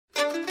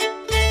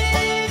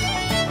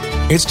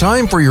It's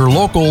time for your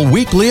local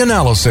weekly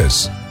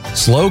analysis.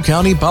 SLO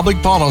County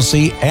Public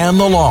Policy and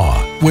the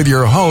Law with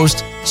your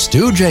host,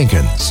 Stu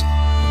Jenkins.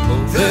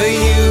 The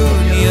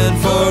Union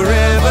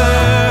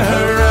forever,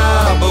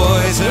 hurrah,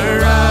 boys,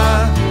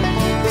 hurrah.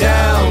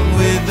 Down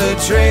with the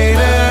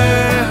traitor,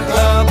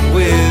 up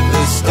with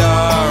the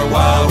star.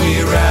 While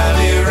we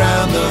rally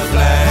round the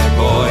flag,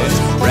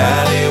 boys,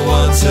 rally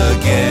once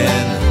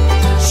again,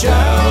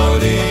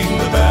 shouting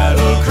the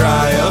battle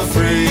cry of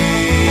freedom.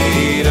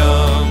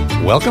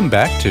 Welcome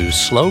back to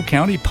SLO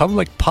County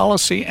Public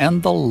Policy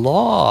and the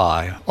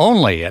Law,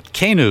 only at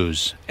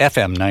K-News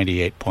FM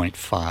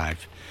 98.5.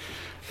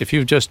 If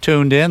you've just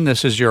tuned in,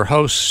 this is your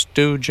host,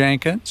 Stu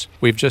Jenkins.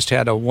 We've just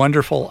had a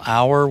wonderful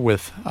hour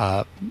with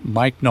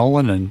Mike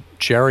Nolan and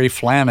Jerry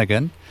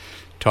Flanagan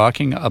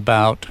talking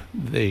about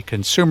the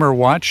Consumer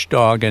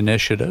Watchdog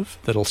Initiative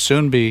that'll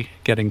soon be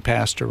getting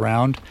passed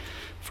around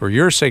for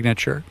your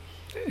signature.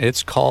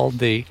 It's called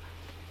the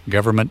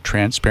Government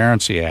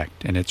Transparency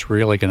Act, and it's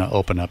really going to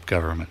open up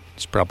government.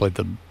 It's probably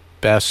the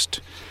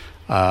best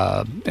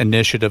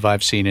initiative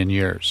I've seen in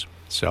years.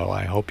 So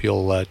I hope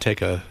you'll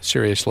take a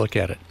serious look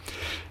at it.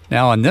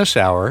 Now, in this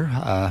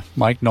hour,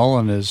 Mike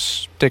Nolan is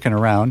sticking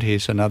around.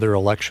 He's another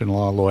election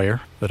law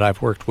lawyer that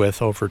I've worked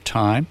with over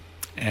time.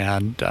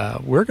 And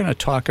we're going to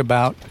talk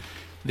about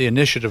the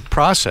initiative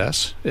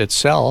process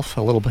itself,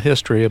 a little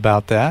history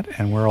about that,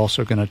 and we're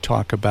also going to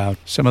talk about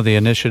some of the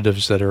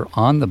initiatives that are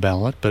on the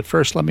ballot. But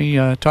first, let me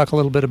talk a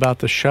little bit about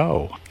the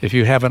show. If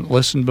you haven't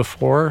listened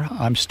before,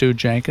 I'm Stu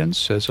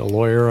Jenkins. As a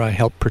lawyer, I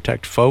help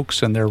protect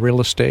folks and their real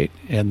estate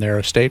and their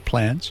estate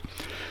plans.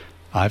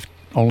 I've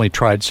only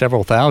tried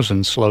several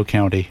thousand SLO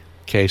County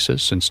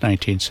cases since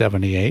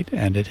 1978,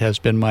 and it has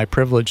been my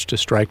privilege to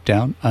strike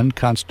down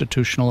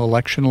unconstitutional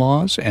election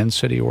laws and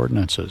city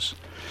ordinances.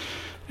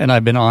 And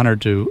I've been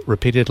honored to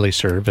repeatedly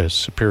serve as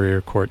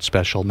Superior Court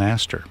Special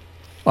Master.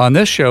 On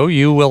this show,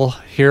 you will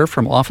hear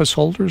from office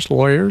holders,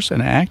 lawyers,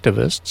 and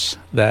activists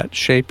that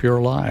shape your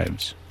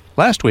lives.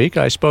 Last week,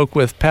 I spoke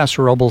with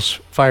Paso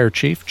Robles Fire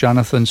Chief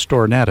Jonathan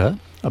Stornetta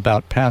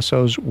about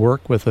Paso's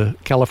work with the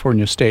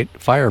California State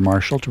Fire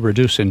Marshal to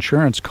reduce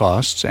insurance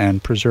costs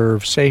and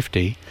preserve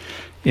safety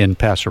in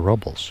Paso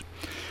Robles.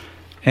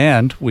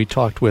 And we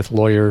talked with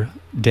lawyer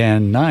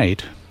Dan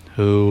Knight,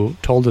 who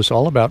told us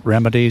all about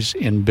remedies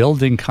in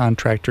building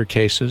contractor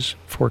cases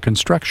for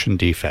construction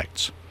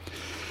defects.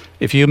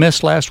 If you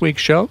missed last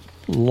week's show,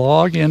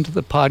 log into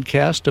the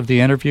podcast of the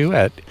interview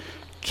at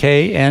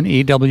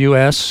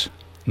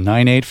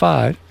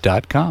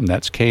knews985.com.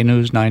 That's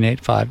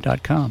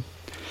knews985.com.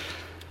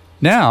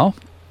 Now,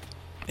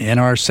 in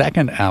our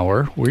second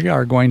hour, we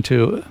are going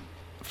to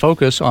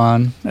focus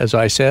on, as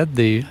I said,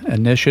 the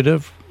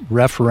initiative,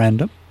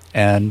 referendum,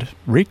 and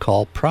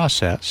recall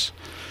process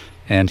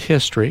and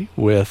history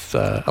with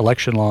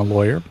election law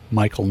lawyer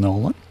Michael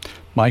Nolan.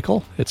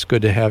 Michael, it's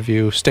good to have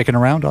you sticking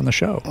around on the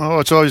show. Oh,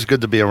 it's always good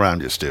to be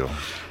around you, Stu.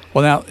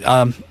 Well,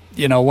 now,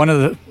 one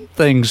of the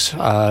things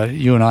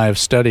you and I have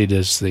studied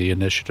is the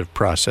initiative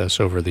process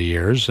over the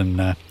years, and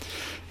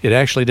it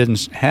actually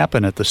didn't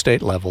happen at the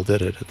state level,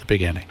 did it, at the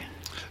beginning?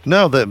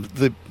 No,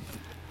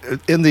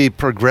 in the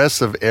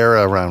progressive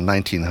era around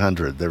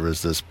 1900, there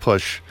was this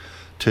push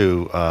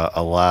to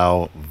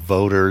allow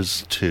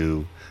voters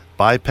to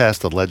bypass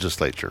the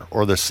legislature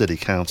or the city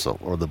council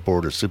or the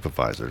board of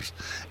supervisors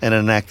and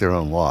enact their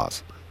own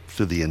laws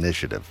through the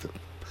initiative.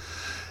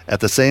 At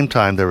the same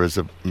time, there was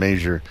a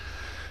measure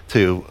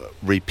to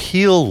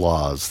repeal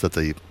laws that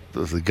the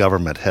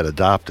government had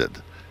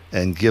adopted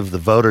and give the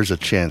voters a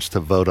chance to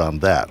vote on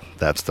that.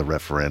 That's the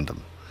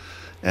referendum.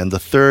 And the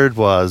third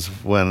was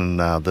when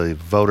the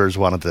voters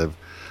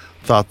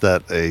thought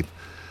that a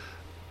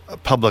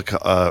public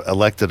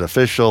elected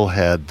official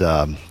had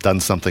done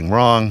something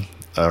wrong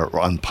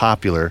or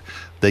unpopular,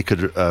 they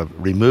could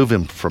remove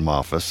him from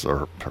office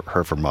or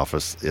her from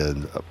office,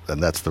 and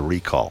that's the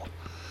recall.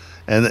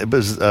 And it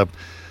was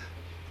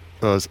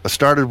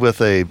started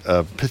with a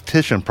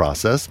petition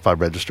process by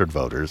registered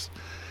voters.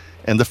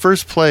 And the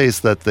first place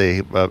that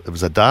it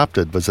was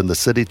adopted was in the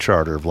city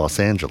charter of Los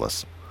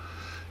Angeles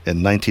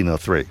in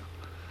 1903.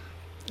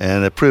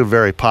 And it proved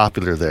very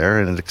popular there,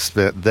 and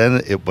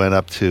then it went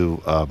up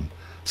to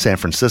San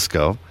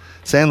Francisco.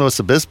 San Luis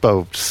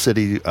Obispo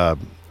city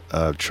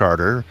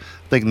charter,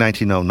 I think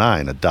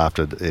 1909,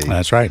 adopted a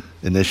That's right.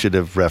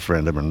 initiative,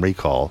 referendum, and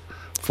recall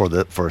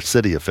for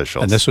city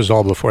officials. And this was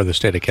all before the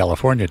state of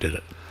California did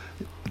it.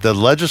 The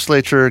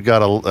legislature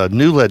got a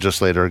new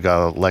legislator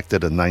got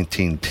elected in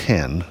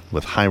 1910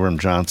 with Hiram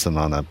Johnson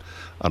on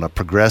a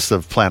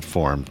progressive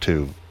platform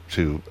to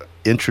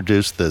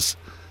introduce this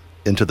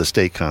into the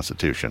state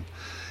constitution,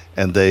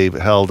 and they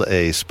held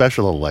a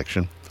special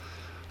election,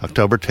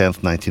 October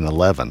 10th,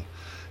 1911,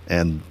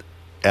 and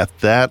at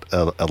that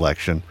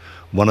election,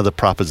 one of the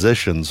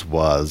propositions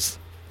was,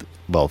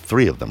 well,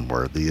 three of them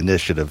were the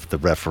initiative, the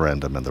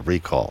referendum, and the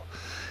recall.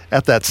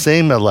 At that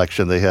same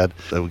election, they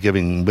were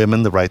giving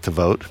women the right to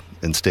vote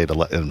in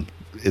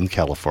in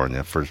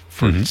California for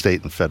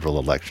state and federal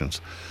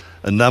elections.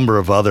 A number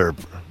of other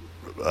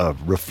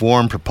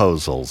reform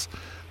proposals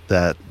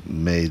that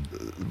made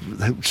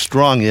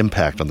strong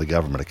impact on the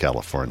government of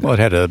California. Well, it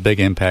had a big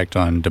impact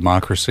on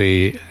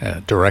democracy,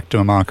 direct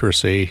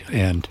democracy,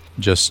 and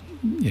just,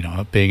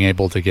 being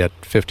able to get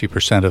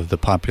 50% of the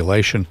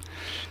population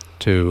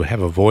to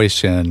have a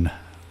voice in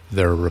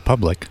their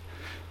republic.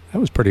 That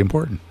was pretty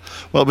important.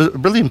 Well, it was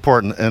really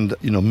important, and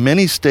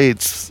many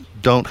states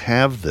don't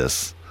have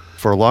this.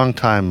 For a long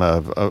time,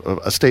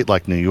 a state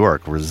like New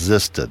York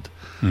resisted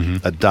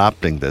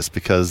adopting this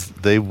because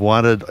they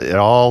wanted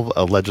all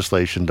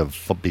legislation to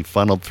be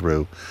funneled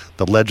through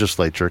the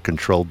legislature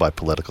controlled by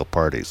political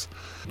parties.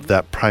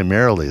 That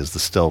primarily is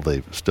still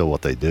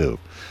what they do.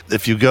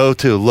 If you go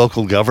to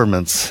local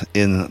governments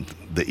in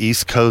the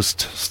East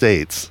Coast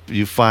states,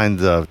 you find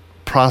the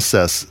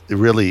process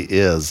really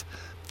is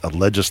a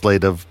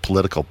legislative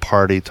political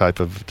party type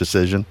of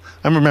decision.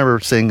 I remember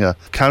seeing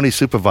county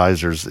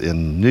supervisors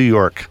in New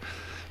York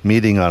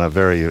meeting on a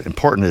very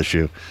important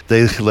issue.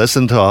 They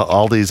listened to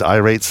all these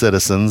irate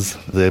citizens.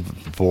 The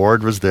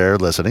board was there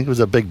listening. It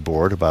was a big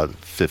board, about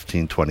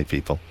 15, 20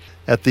 people.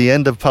 At the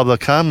end of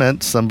public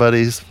comment,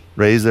 somebody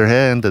raised their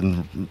hand,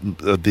 and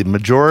the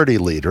majority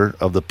leader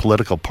of the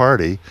political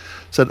party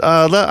said,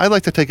 I'd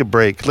like to take a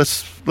break.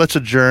 Let's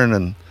adjourn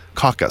and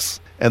caucus.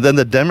 And then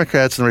the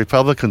Democrats and the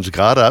Republicans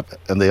got up,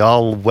 and they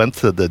all went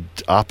to the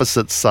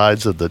opposite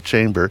sides of the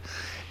chamber,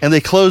 and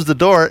they closed the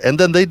door, and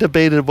then they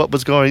debated what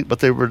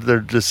their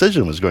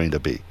decision was going to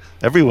be.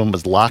 Everyone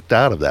was locked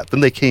out of that.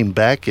 Then they came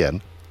back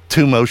in.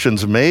 2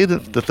 motions made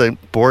that the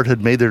board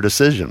had made their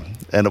decision,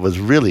 and it was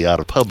really out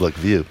of public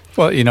view.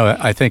 Well,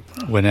 I think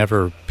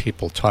whenever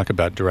people talk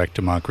about direct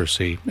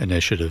democracy,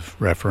 initiative,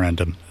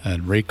 referendum,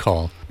 and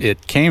recall,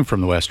 it came from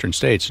the Western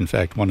states. In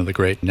fact, one of the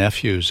great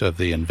nephews of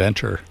the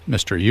inventor,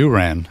 Mr.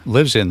 Uran,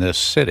 lives in this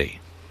city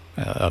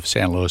of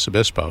San Luis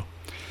Obispo.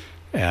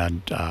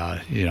 And,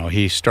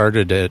 he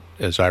started it,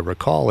 as I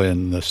recall,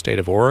 in the state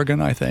of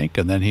Oregon, I think,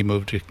 and then he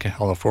moved to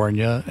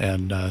California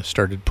and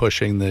started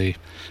pushing the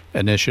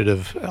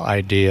initiative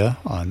idea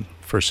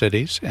for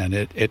cities, and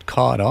it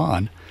caught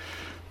on.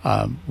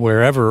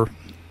 Wherever,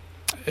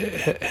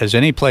 has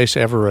any place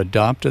ever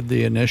adopted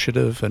the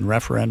initiative and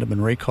referendum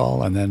and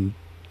recall and then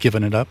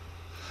given it up?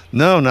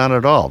 No, not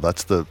at all.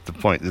 That's the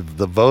point.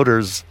 The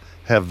voters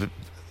have,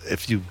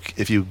 if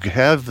you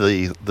have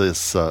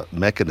this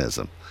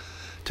mechanism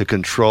to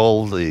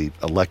control the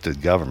elected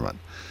government,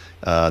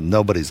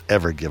 nobody's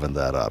ever given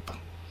that up.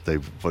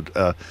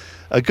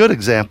 A good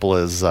example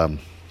is in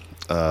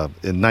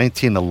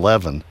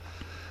 1911,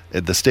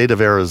 the state of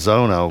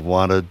Arizona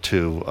wanted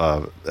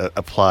to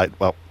apply.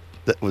 Well,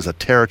 it was a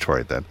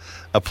territory then.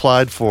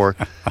 Applied for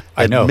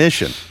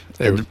admission.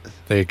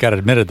 They got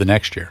admitted the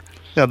next year.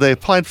 Yeah, they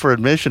applied for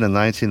admission in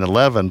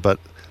 1911, but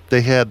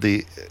they had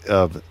the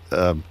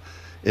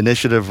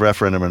initiative,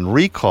 referendum, and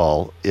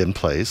recall in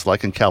place,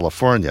 like in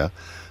California.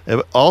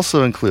 It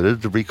also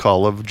included the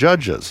recall of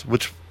judges,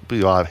 which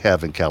we all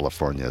have in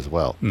California as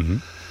well. Mm-hmm.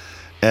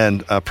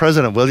 And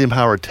President William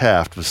Howard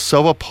Taft was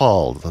so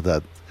appalled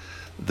that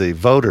the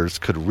voters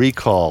could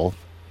recall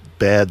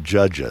bad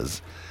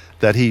judges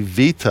that he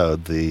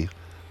vetoed the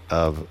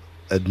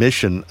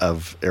admission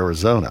of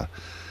Arizona.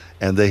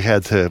 And they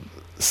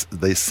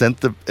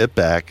sent it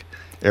back.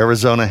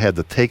 Arizona had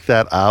to take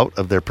that out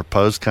of their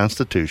proposed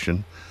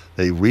constitution.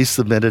 They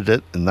resubmitted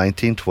it in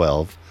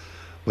 1912.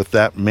 With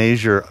that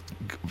measure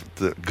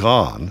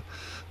gone,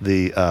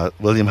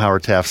 William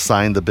Howard Taft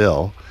signed the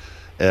bill.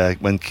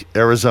 When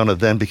Arizona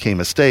then became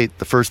a state,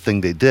 the first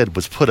thing they did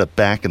was put it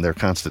back in their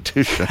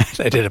constitution.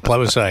 They did a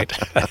plebiscite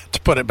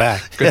to put it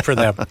back. Good for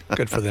them.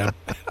 Good for them.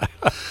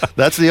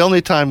 That's the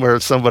only time where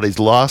somebody's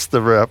lost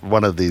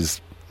one of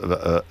these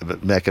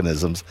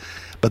mechanisms,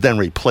 but then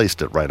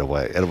replaced it right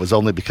away. And it was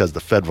only because the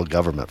federal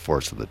government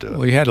forced them to do it.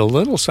 We had a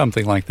little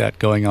something like that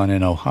going on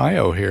in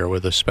Ohio here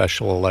with a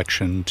special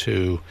election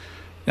to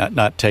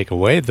not take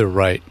away the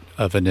right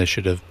of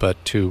initiative,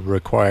 but to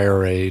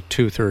require a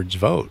 2/3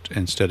 vote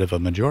instead of a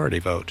majority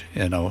vote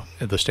in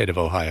the state of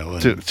Ohio.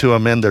 To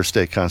amend their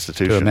state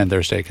constitution. To amend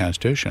their state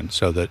constitution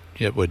so that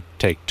it would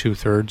take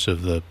 2/3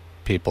 of the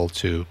people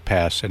to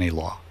pass any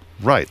law.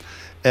 Right.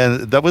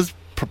 And that was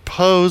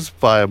proposed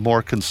by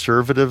more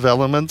conservative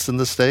elements in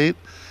the state.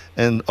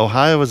 And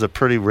Ohio is a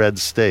pretty red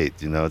state.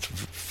 It's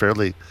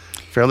fairly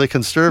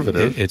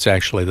conservative. It's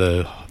actually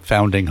the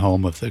founding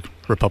home of the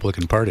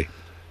Republican Party.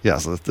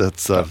 Yes,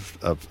 that's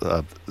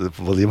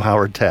William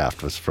Howard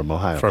Taft was from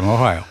Ohio. From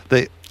Ohio.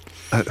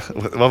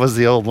 What was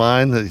the old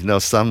line?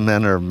 Some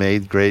men are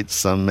made great,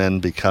 some men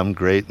become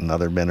great, and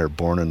other men are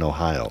born in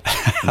Ohio.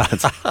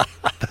 That's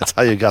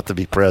how you got to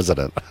be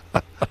president.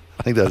 I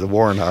think that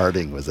Warren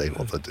Harding was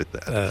able to do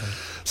that.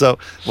 So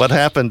what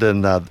happened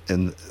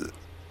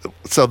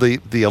so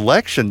the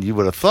election, you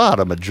would have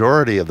thought a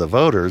majority of the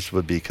voters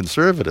would be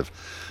conservative,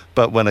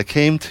 but when it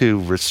came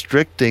to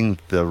restricting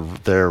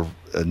their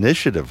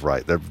initiative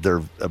right,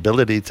 their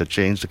ability to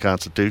change the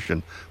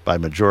Constitution by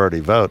majority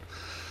vote,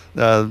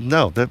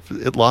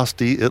 it lost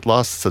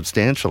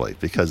substantially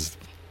because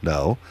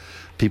voters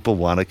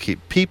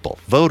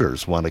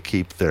want to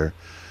keep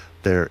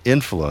their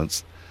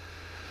influence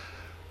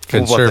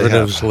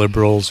Conservatives,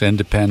 liberals,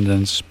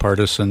 independents,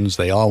 partisans,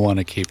 they all want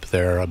to keep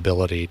their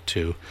ability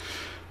to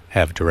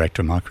have direct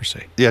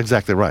democracy. Yeah,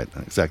 exactly right.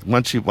 Exactly.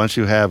 Once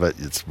you have it,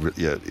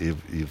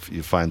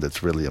 you find that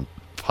it's really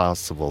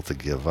impossible to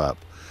give up.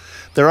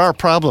 There are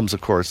problems,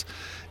 of course,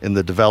 in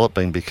the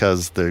developing,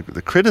 because the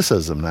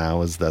criticism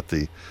now is that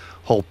the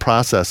whole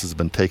process has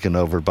been taken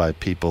over by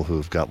people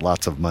who've got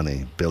lots of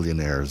money,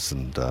 billionaires,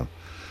 and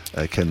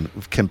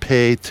can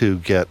pay to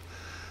get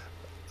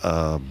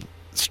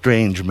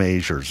strange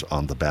measures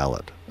on the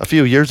ballot. A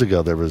few years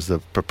ago, there was a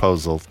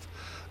proposal.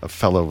 A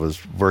fellow was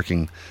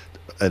working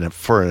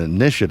for an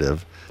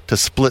initiative to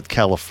split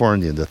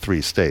California into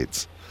 3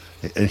 states,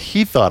 and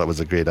he thought it was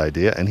a great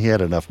idea, and he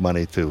had enough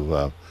money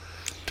to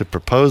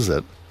propose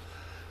it.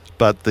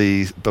 But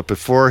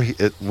before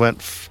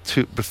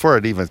before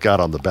it even got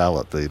on the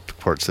ballot, the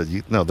court said,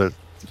 you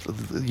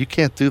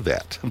can't do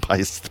that by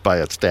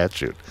a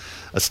statute.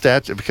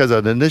 Because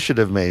an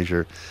initiative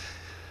measure,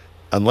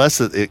 unless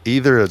it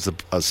either is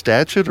a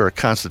statute or a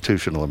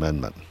constitutional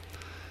amendment,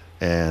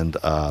 and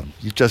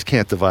you just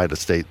can't divide a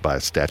state by a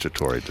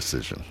statutory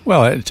decision.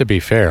 Well, to be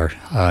fair,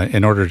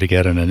 in order to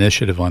get an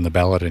initiative on the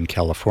ballot in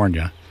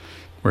California,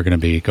 we're going to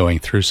be going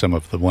through some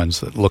of the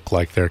ones that look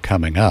like they're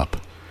coming up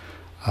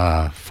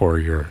for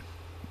your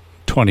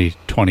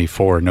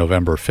 2024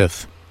 November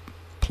 5th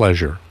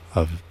pleasure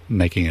of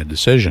making a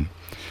decision.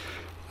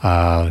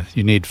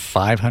 You need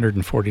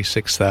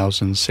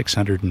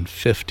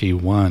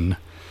 546,651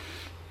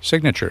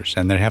 signatures,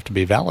 and they have to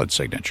be valid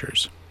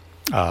signatures.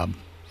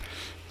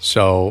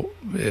 So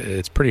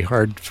it's pretty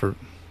hard for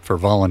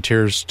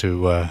volunteers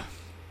to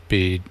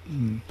be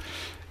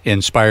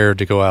inspired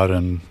to go out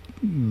and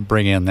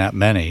bring in that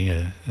many.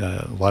 A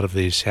lot of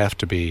these have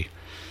to be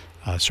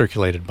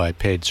circulated by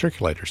paid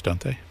circulators, don't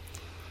they?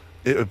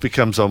 It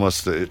becomes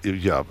almost,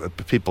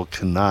 people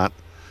cannot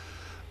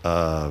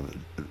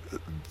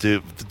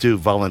do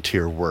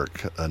volunteer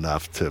work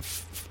enough to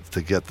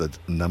get the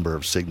number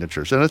of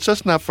signatures. And it's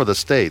just not for the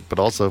state, but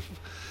also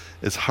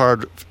it's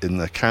hard in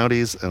the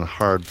counties and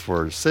hard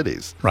for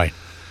cities. Right.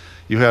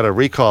 You had a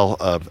recall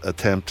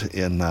attempt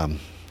in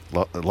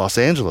Los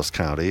Angeles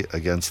County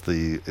against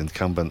the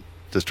incumbent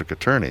district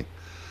attorney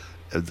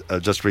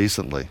just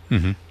recently.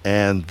 Mm-hmm.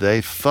 And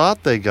they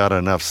thought they got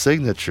enough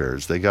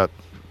signatures. They got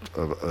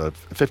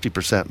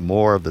 50%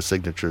 more of the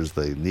signatures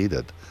they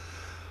needed.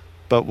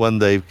 But when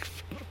they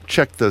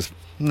checked this,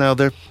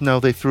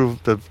 they threw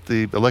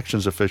the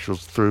elections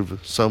officials threw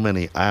so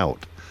many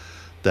out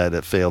that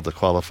it failed to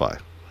qualify.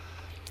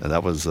 And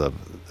that was,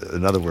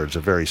 in other words, a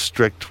very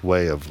strict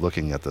way of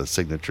looking at the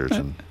signatures.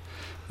 And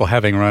well,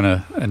 having run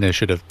an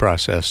initiative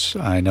process,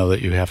 I know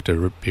that you have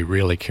to be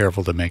really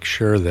careful to make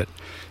sure that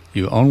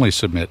you only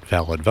submit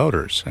valid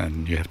voters,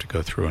 and you have to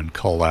go through and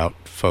cull out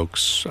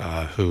folks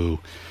who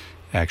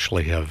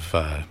actually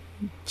have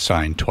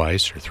signed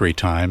twice or 3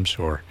 times,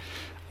 or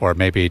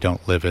maybe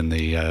don't live in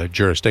the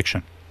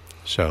jurisdiction.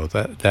 So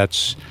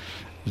that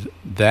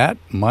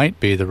might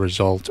be the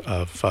result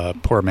of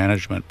poor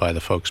management by the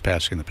folks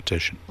passing the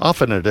petition.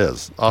 Often it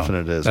is.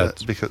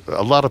 Because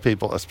a lot of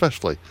people,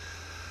 especially,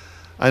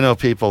 I know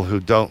people who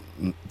don't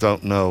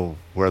know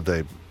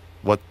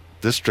what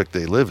district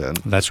they live in.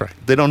 That's right.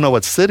 They don't know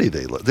what city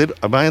they live.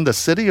 Am I in the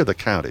city or the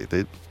county?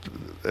 To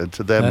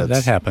them,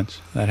 that happens.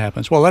 That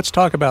happens. Well, let's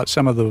talk about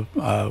some of the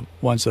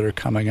ones that are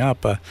coming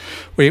up.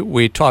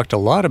 We talked a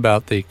lot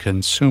about the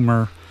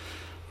consumer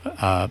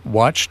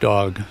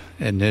watchdog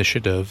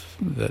initiative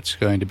that's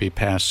going to be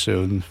passed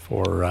soon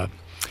for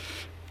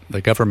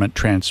the Government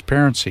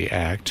Transparency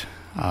Act.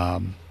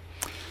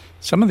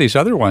 Some of these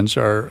other ones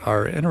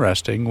are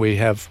interesting. We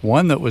have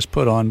one that was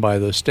put on by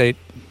the state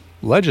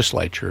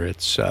legislature.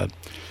 It's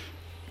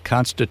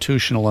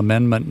Constitutional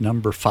Amendment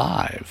number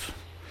 5.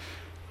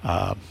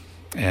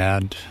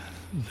 And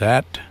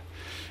that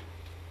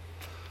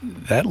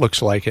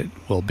looks like it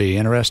will be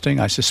interesting.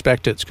 I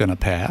suspect it's going to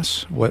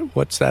pass.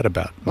 What's that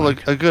about,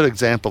 Mike? Well, a good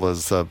example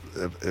is a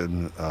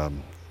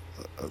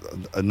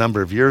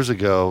number of years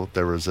ago,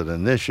 there was an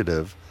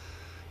initiative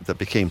that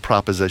became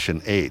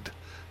Proposition 8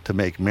 to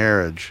make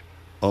marriage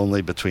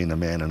only between a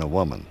man and a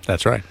woman.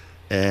 That's right.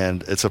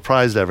 And it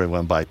surprised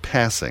everyone by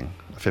passing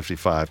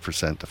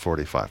 55% to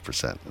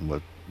 45%, and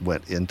what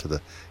went into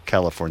the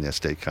California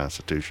state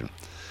constitution.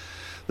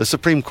 The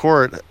Supreme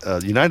Court,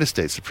 the United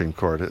States Supreme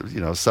Court,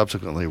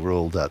 subsequently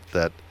ruled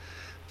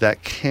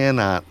that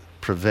cannot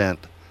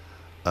prevent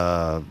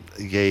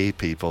gay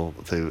people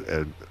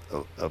to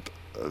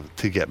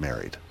get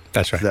married.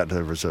 That's right. That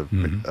there was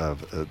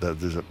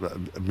there's a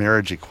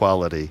marriage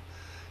equality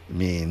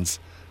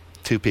means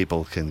 2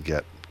 people can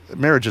get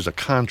marriage is a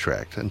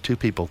contract, and 2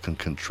 people can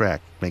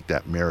make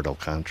that marital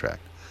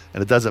contract,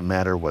 and it doesn't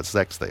matter what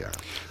sex they are.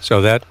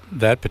 So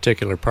that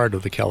particular part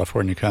of the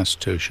California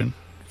Constitution,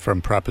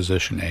 from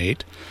Proposition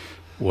 8,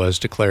 was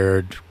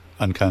declared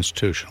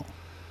unconstitutional.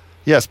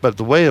 Yes, but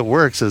the way it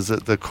works is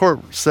that the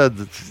court said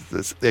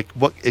that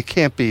it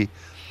can't be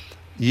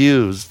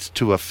used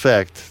to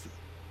affect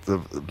the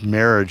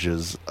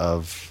marriages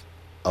of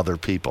other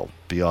people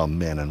beyond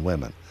men and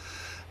women.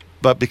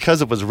 But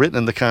because it was written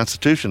in the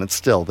Constitution, it's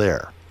still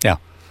there. Yeah.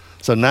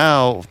 So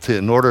now,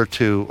 in order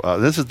to,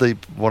 this is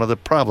one of the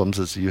problems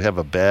is you have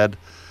a bad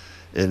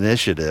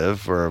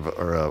initiative or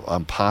an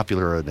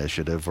unpopular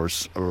initiative or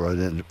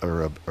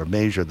a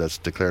measure that's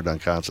declared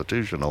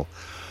unconstitutional.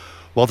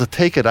 Well, to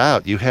take it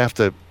out, you have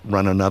to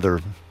run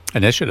another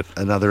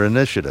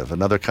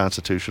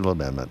constitutional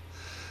amendment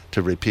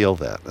to repeal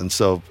that. And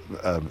so,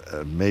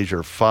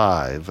 Measure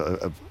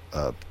 5,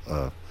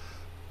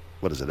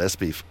 what is it?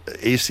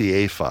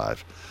 ACA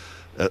 5,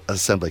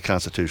 Assembly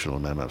Constitutional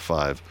Amendment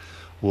 5,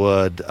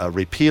 would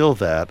repeal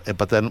that,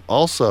 but then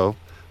also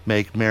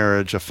make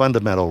marriage a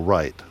fundamental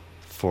right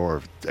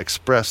for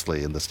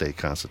expressly in the state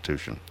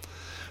constitution,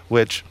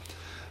 which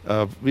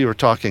we were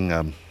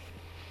talking,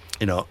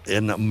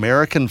 in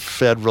American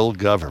federal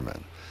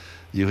government,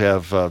 you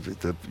have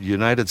the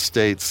United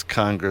States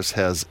Congress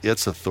has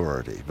its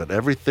authority, but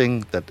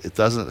everything that it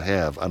doesn't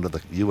have under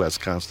the U.S.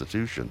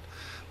 Constitution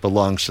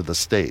belongs to the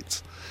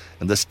states.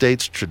 And the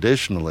states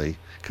traditionally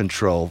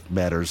control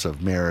matters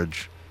of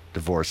marriage,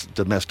 divorce,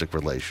 domestic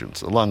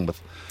relations, along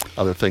with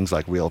other things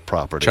like real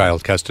property,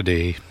 child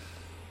custody.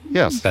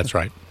 Yes, that's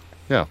right.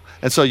 Yeah,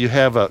 and so you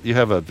have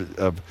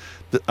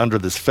under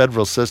this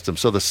federal system.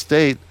 So the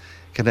state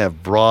can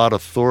have broad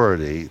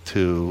authority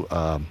to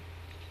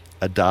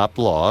adopt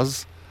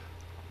laws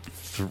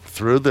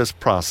through this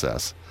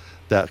process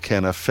that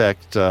can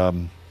affect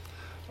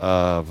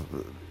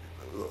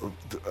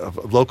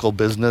local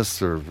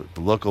business or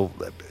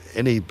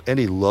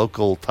any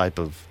local type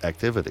of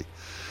activity.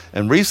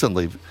 And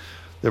recently,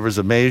 there was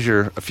a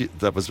measure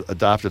that was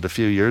adopted a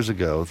few years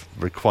ago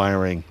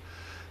requiring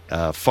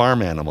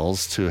farm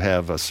animals to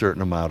have a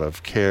certain amount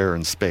of care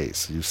and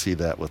space. You see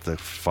that with the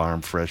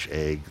farm fresh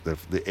egg.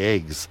 The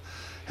eggs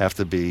have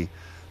to be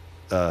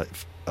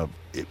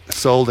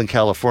sold in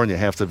California.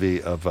 Have to be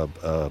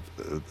the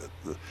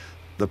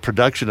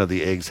production of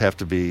the eggs have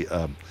to be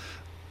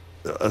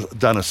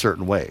done a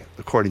certain way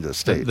according to the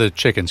state. The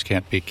chickens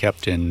can't be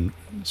kept in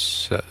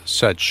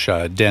such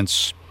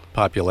dense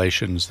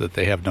populations that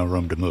they have no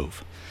room to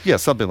move. Yeah,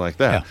 something like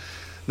that. Yeah.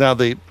 Now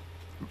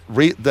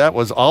that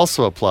was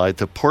also applied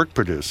to pork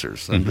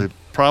producers, and the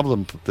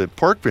problem, the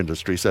pork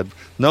industry said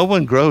no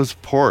one grows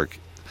pork.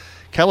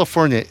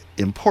 California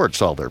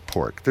imports all their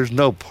pork. There's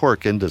no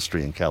pork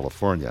industry in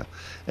California,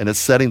 and it's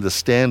setting the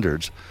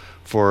standards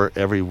for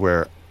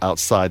everywhere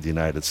outside the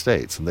United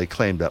States, and they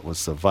claimed that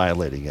was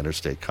violating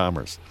interstate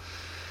commerce.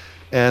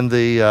 And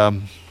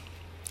the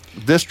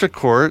district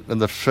court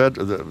and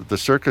the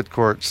circuit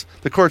courts,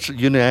 the courts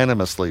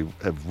unanimously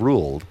have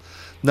ruled,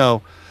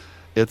 no,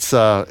 this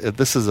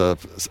is a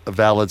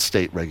valid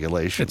state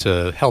regulation. It's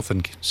a health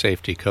and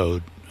safety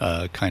code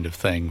kind of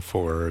thing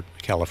for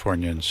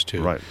Californians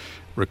to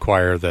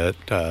require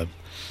that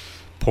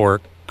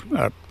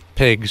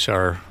pigs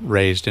are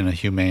raised in a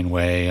humane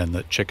way and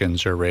that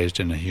chickens are raised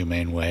in a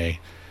humane way,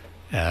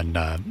 and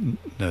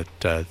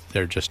that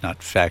they're just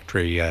not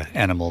factory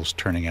animals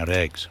turning out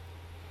eggs.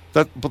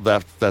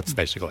 That's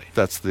basically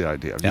the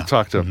idea. Yeah. You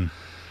talk to.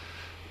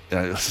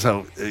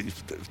 So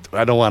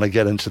I don't want to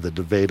get into the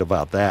debate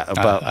about that.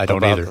 I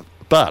don't either.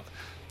 But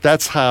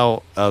that's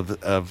how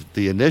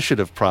the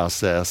initiative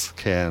process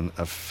can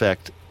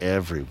affect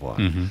everyone.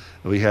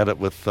 Mm-hmm. We had it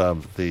with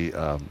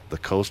the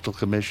Coastal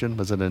Commission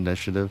was an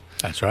initiative.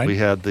 That's right. We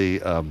had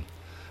the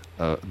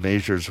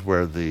measures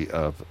where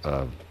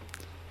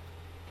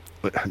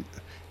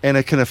and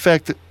it can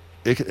affect.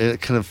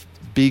 It can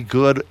be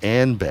good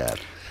and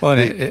bad. Well,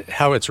 and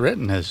how it's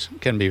written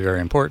can be very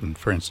important.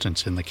 For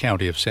instance, in the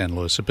county of San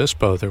Luis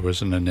Obispo, there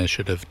was an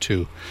initiative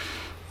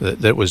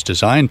that was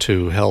designed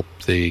to help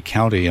the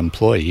county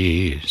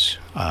employees.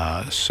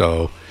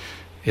 So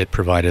it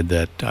provided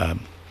that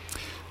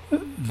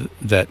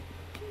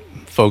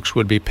folks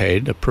would be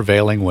paid a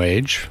prevailing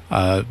wage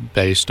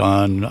based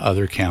on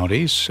other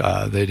counties.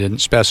 They didn't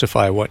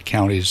specify what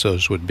counties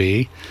those would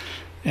be.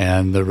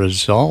 And the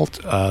result,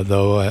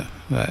 though,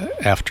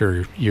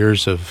 after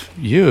years of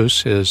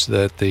use, is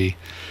that the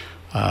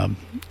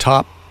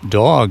top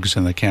dogs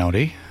in the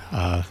county,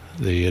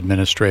 the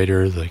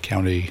administrator, the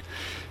county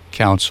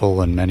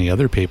council, and many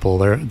other people,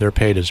 they're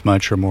paid as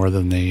much or more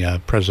than the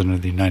president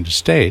of the United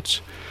States.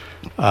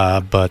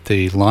 But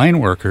the line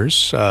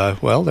workers,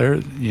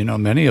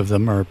 many of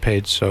them are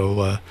paid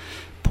so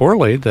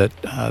poorly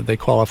that they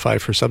qualify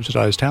for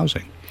subsidized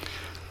housing.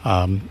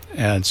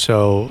 And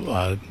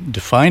so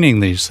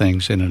defining these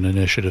things in an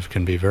initiative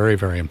can be very,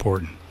 very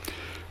important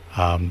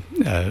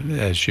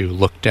as you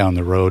look down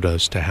the road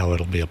as to how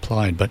it'll be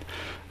applied. But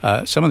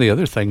some of the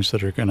other things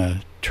that are going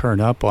to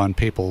turn up on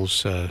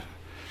people's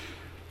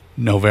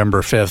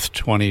November 5th,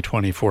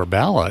 2024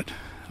 ballot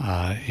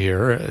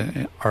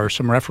here are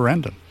some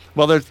referendum.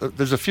 Well,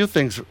 there's a few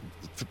things.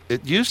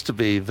 It used to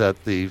be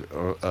that the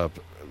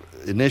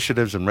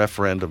initiatives and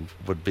referendum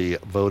would be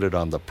voted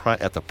on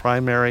at the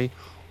primary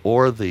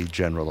or the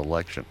general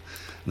election.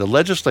 The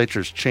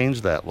legislature's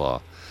changed that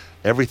law.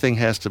 Everything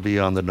has to be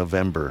on the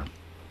November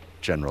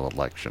general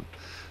election.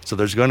 So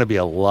there's going to be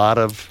a lot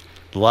of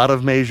A lot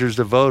of measures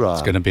to vote on.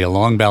 It's going to be a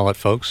long ballot,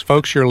 folks.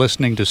 Folks, you're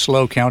listening to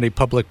SLO County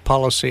Public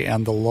Policy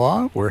and the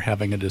Law. We're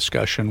having a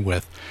discussion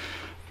with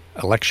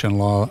election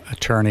law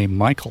attorney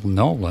Michael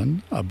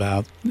Nolan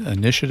about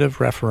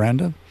initiative,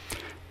 referendum,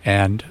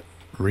 and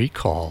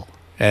recall,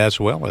 as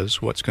well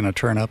as what's going to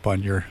turn up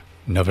on your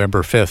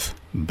November 5th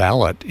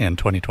ballot in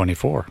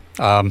 2024.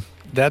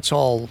 That's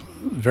all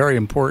very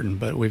important,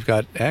 but we've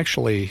got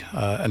actually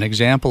an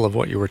example of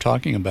what you were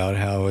talking about,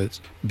 how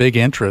it's big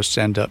interests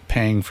end up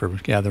paying for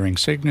gathering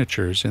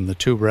signatures in the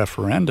two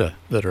referenda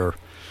that are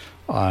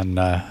on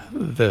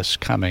this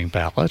coming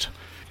ballot.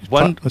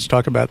 Let's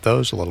talk about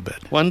those a little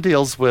bit. One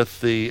deals with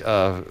the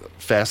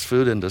fast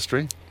food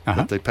industry.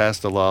 That they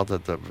passed a law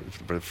that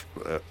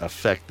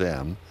affect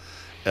them.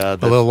 The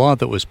law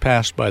that was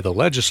passed by the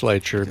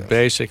legislature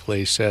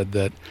basically said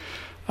that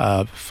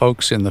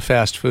folks in the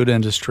fast food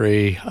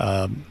industry,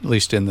 at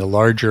least in the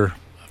larger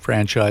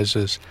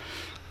franchises,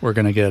 were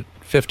going to get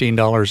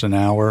 $15 an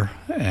hour,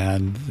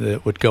 and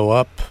it would go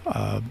up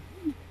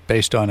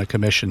based on a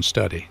commission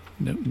study.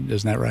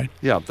 Isn't that right?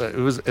 Yeah,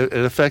 it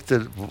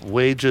affected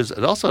wages.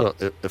 It also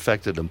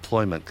affected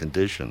employment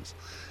conditions,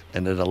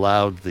 and it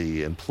allowed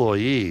the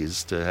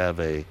employees to have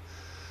a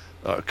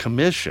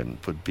commission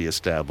would be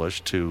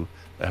established to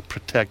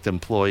protect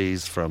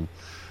employees from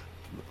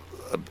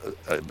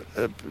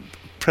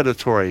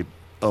predatory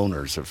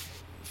owners of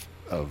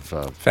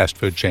fast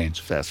food chains.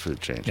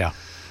 Yeah,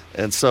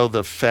 and so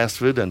the fast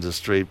food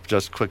industry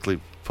just quickly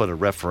put a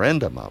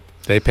referendum up.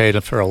 They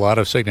paid for a lot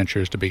of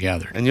signatures to be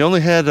gathered. And you only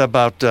had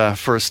about,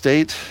 for a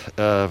state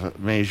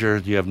measure,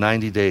 you have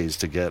 90 days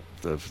to get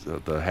the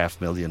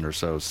 500,000 or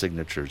so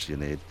signatures you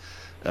need.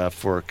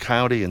 For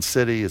county and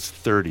city, it's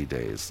 30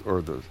 days,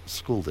 or the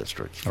school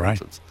districts, for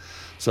instance.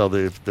 So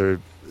they're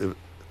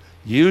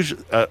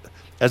usually,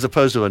 as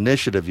opposed to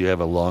initiative, you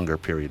have a longer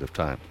period of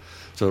time.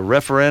 So a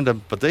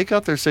referendum, but they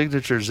got their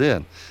signatures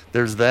in.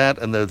 There's that,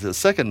 and the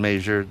second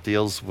measure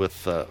deals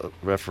with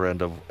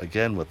referendum,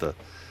 again, with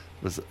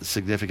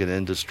significant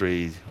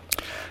industry.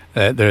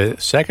 The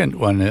second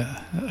one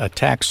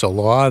attacks a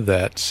law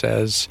that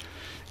says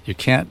you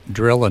can't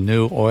drill a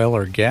new oil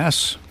or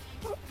gas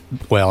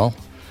well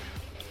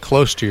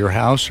close to your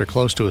house or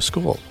close to a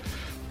school.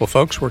 Well,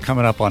 folks, we're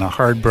coming up on a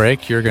hard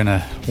break. You're going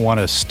to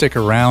want to stick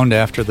around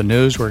after the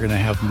news. We're going to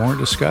have more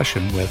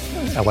discussion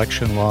with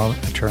election law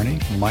attorney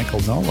Michael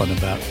Nolan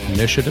about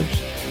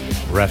initiatives,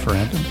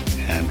 referendum,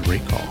 and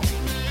recall.